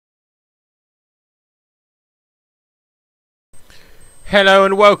Hello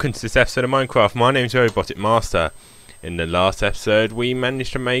and welcome to this episode of Minecraft. My name is Robotic Master. In the last episode we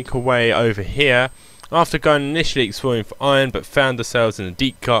managed to make our way over here after going initially exploring for iron, but found ourselves in a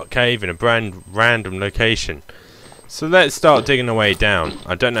deep dark cave in a brand random location. So let's start digging our way down.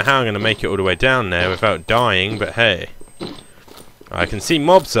 I don't know how I'm going to make it all the way down there without dying, but hey. I can see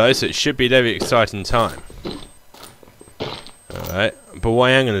mobs though, so it should be a very exciting time. Alright, but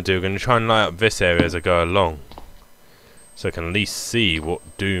what I am going to do, I'm going to try and light up this area as I go along, so I can at least see what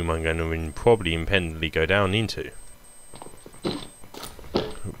doom I'm going to probably impendingly go down into.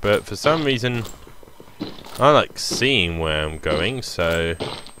 But for some reason, I like seeing where I'm going, so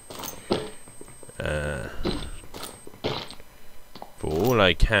for all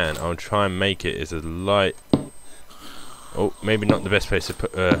I can, I'll try and make it as a light. Oh, maybe not the best place to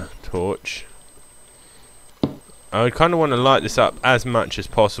put a torch. I kind of want to light this up as much as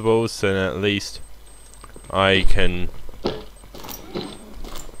possible, so that at least I can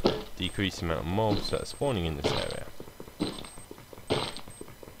decrease the amount of mobs that are spawning in this area.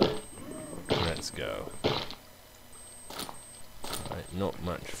 Let's go. Right, not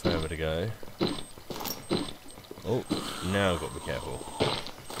much further to go. Oh, now I've got to be careful.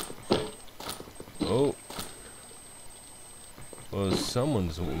 Oh. Well, someone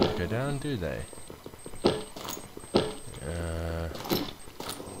doesn't want me to go down, do they?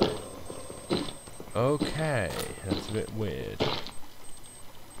 Okay, that's a bit weird.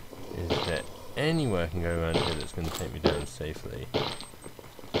 Is there anywhere I can go around here that's going to take me down safely?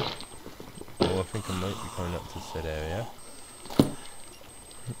 Oh, I think I might be going up to said area.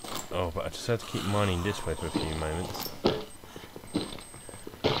 Oh, but I just have to keep mining this way for a few moments.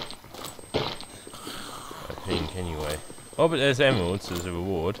 I think, anyway. Oh, but there's emeralds, so there's a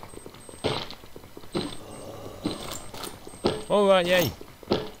reward. Alright, yay!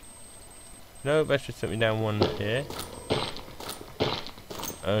 No, that should set me down one here.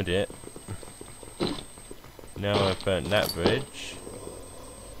 Oh dear. Now I've burnt that bridge.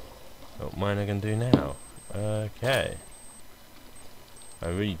 What mine am I going to do now? Okay. I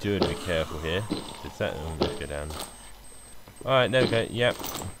really do have to be careful here. Is that let's go down. Alright, there we go, yep.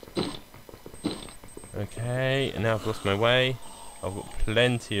 Okay, and now I've lost my way. I've got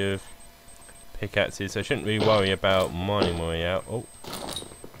plenty of pickaxes, so I shouldn't really worry about mining my way out. Oh.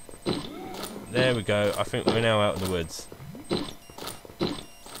 There we go, I think we're now out of the woods.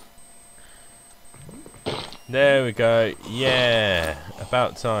 There we go, yeah,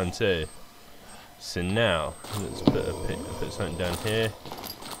 about time too. So now, let's put something down here,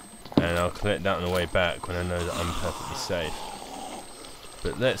 and I'll collect that on the way back when I know that I'm perfectly safe.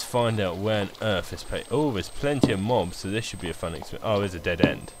 But let's find out where on earth this place. Oh, there's plenty of mobs, so this should be a fun experience. Oh, there's a dead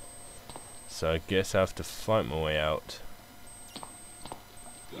end. So I guess I have to fight my way out.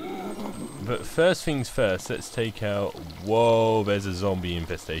 But first things first, let's take out. Whoa, there's a zombie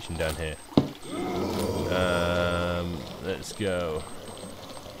infestation down here. Let's go.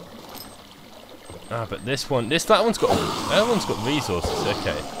 Ah, but that one's got resources.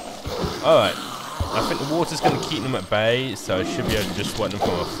 Okay. All right. I think the water's going to keep them at bay, so I should be able to just sweat them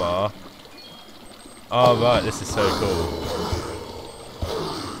from afar. Oh right, this is so cool.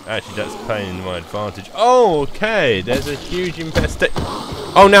 Actually, that's playing in my advantage. Oh, okay. There's a huge infestation.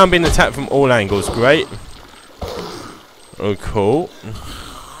 Oh, now I'm being attacked from all angles. Great. Oh, cool.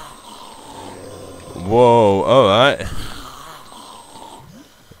 Whoa. All right.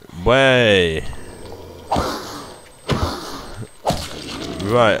 Way.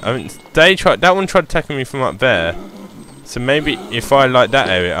 Right. I mean, that one tried attacking me from up there. So maybe if I light that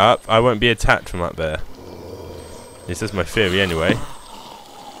area up, I won't be attacked from up there. This is my theory, anyway.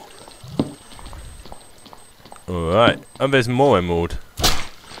 Alright. Oh, there's more emerald.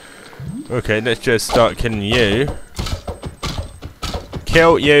 Okay, let's just start killing you.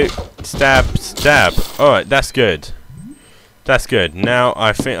 Kill you. Stab. Stab. Alright, that's good. That's good. Now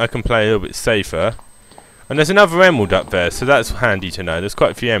I think I can play a little bit safer. And there's another emerald up there, so that's handy to know. There's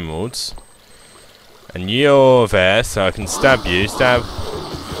quite a few emeralds. And you're there, so I can stab you. Stab.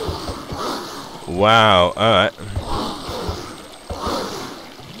 Wow. Alright.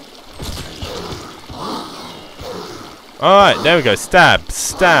 Alright, there we go. Stab.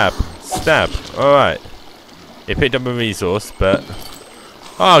 Stab. Stab. Alright. It picked up a resource, but...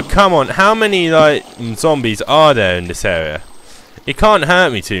 Oh, come on. How many, like, zombies are there in this area? It can't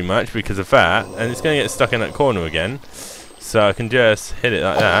hurt me too much because of that. And it's going to get stuck in that corner again. So I can just hit it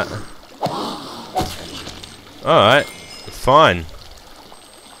like that. Alright. Fine.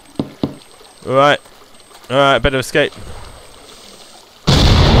 Alright. Alright, better escape.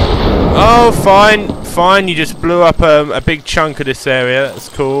 Oh, fine. Fine, you just blew up a big chunk of this area. That's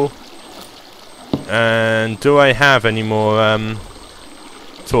cool. And do I have any more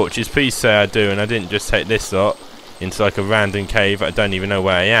torches, please say I do, and I didn't just take this lot into like a random cave. I don't even know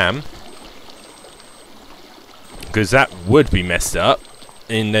where I am, because that would be messed up.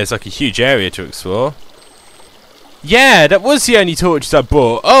 And there's like a huge area to explore. Yeah, that was the only torches I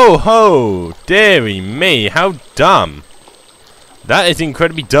brought. Oh ho, dearie me, how dumb. That is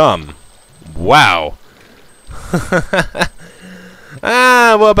incredibly dumb. Wow.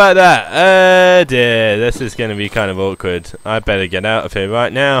 What about that? Oh dear, this is going to be kind of awkward. I better get out of here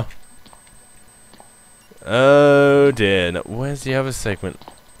right now. Oh dear, no, where's the other segment?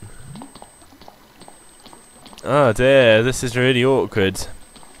 Oh dear, this is really awkward.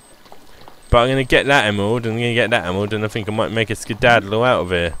 But I'm going to get that emerald, and I'm going to get that emerald, and I think I might make a skedaddle out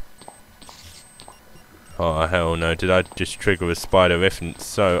of here. Oh hell no, did I just trigger a spider reference?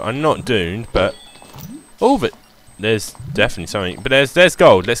 So, I'm not doomed, but... Oh, but there's definitely something. But there's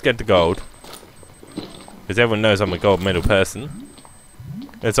gold, let's get the gold. Because everyone knows I'm a gold medal person.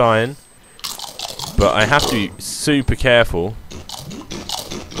 There's iron. But I have to be super careful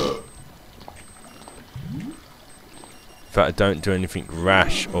that I don't do anything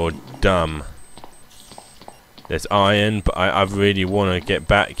rash or dumb. There's iron, but I really want to get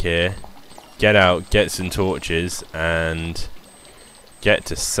back here. Get out, get some torches, and get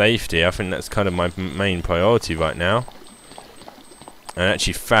to safety. I think that's kind of my main priority right now. And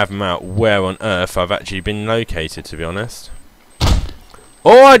actually fathom out where on earth I've actually been located, to be honest.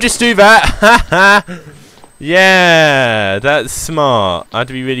 Oh, I just do that! Haha! Yeah, that's smart. I have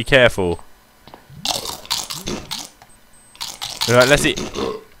to be really careful. Alright,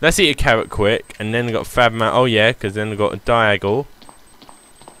 let's eat a carrot quick, and then we got fathom out. Oh yeah, because then we got a diagonal.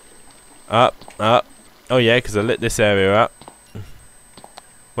 Up, up. Oh yeah, because I lit this area up.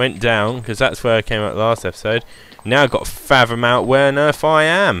 Went down, because that's where I came out last episode. Now I've got to fathom out where on earth I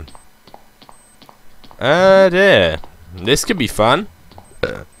am. Oh dear. This could be fun.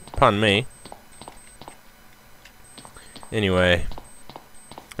 Pardon me. Anyway.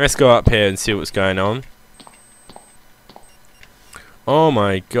 Let's go up here and see what's going on. Oh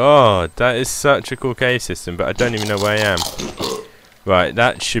my god. That is such a cool cave system, but I don't even know where I am. Right,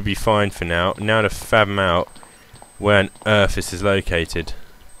 that should be fine for now. Now to fathom out where on earth this is located.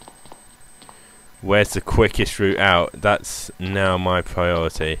 Where's the quickest route out? That's now my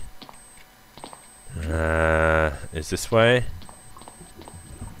priority. Is this way?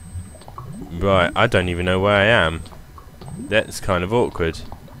 Right, I don't even know where I am. That's kind of awkward.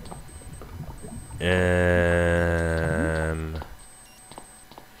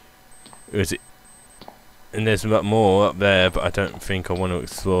 Is it? And there's a lot more up there, but I don't think I want to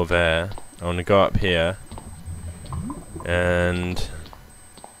explore there. I want to go up here. And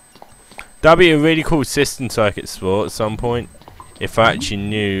that'd be a really cool system so I could explore at some point, if I actually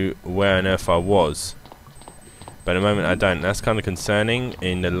knew where on earth I was. But at the moment I don't. That's kind of concerning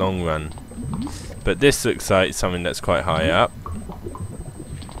in the long run. But this looks like something that's quite high up.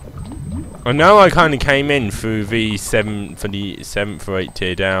 I know I kind of came in through the 7th or 8th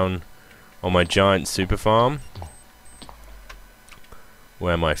tier down on my giant super farm.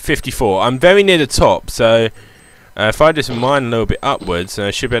 Where am I? 54. I'm very near the top, so if I just mine a little bit upwards, I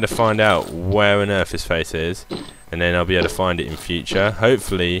should be able to find out where on earth this place is, and then I'll be able to find it in future.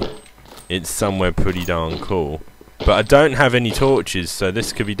 Hopefully it's somewhere pretty darn cool. But I don't have any torches, so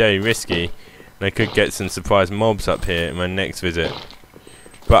this could be very risky, and I could get some surprise mobs up here in my next visit.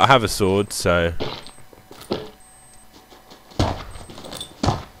 But I have a sword, so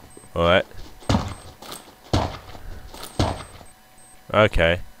alright.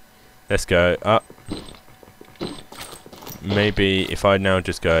 Okay. Let's go up. Maybe if I now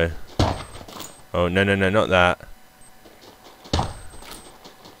just go... Oh, no, no, no, not that.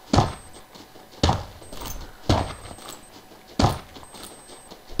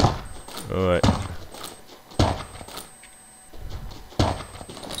 Alright.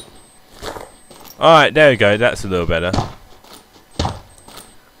 Alright, there we go. That's a little better.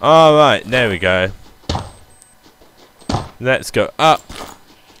 Alright, there we go. Let's go up.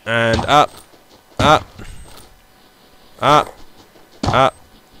 And up. Up. Up. Up.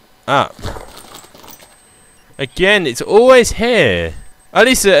 Up. Again, it's always here. At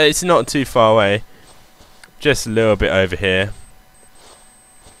least it's not too far away. Just a little bit over here.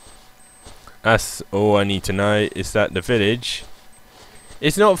 That's all I need to know, is that the village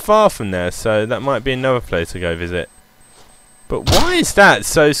is not far from there, so that might be another place to go visit. But why is that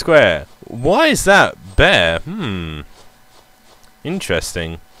so square? Why is that bare?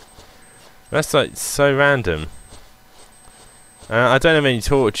 Interesting. That's like so random. I don't have any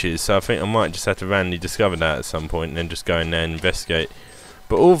torches, so I think I might just have to randomly discover that at some point and then just go in there and investigate.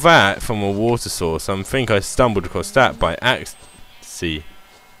 But all that from a water source, I think I stumbled across that by accident.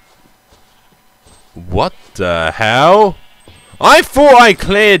 What the hell? I thought I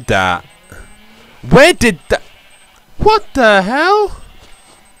cleared that. Where did that... What the hell?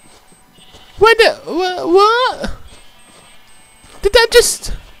 Where did... What? Did that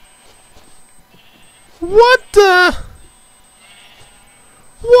just... What the...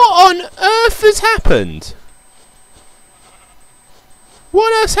 What on earth has happened?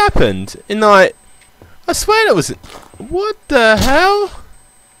 What else happened? In like... I swear that was... What the hell?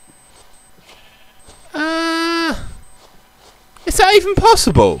 Is that even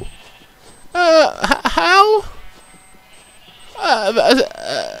possible? How?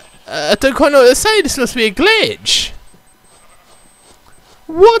 I don't quite know what to say. This must be a glitch.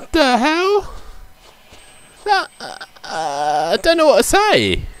 What the hell? That, I don't know what to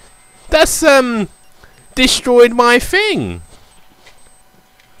say. That's destroyed my thing.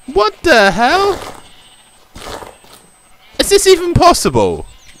 What the hell? Is this even possible?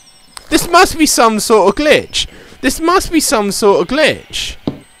 This must be some sort of glitch. This must be some sort of glitch.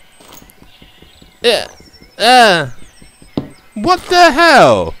 Yeah. What the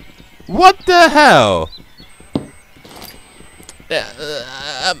hell? What the hell?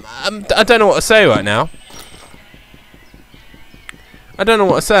 I don't know what to say right now. I don't know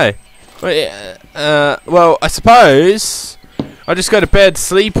what to say. Well, I suppose I just go to bed,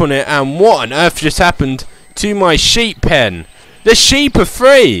 sleep on it, and what on earth just happened to my sheep pen? The sheep are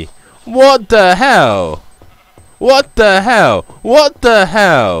free. What the hell? What the hell? What the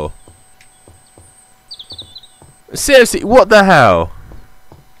hell? Seriously, what the hell?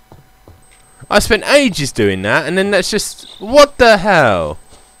 I spent ages doing that, and then that's just... What the hell?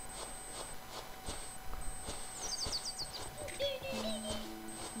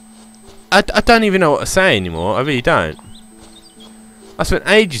 I don't even know what to say anymore. I really don't. I spent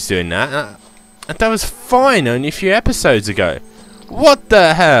ages doing that, and that was fine only a few episodes ago. What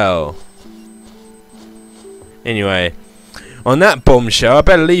the hell? Anyway, on that bombshell, I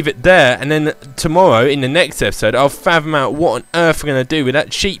better leave it there, and then tomorrow, in the next episode, I'll fathom out what on earth we're going to do with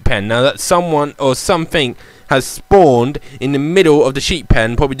that sheep pen, now that someone or something has spawned in the middle of the sheep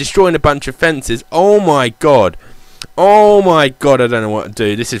pen, probably destroying a bunch of fences. Oh my god. Oh my god, I don't know what to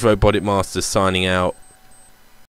do. This is Robotic Masters signing out.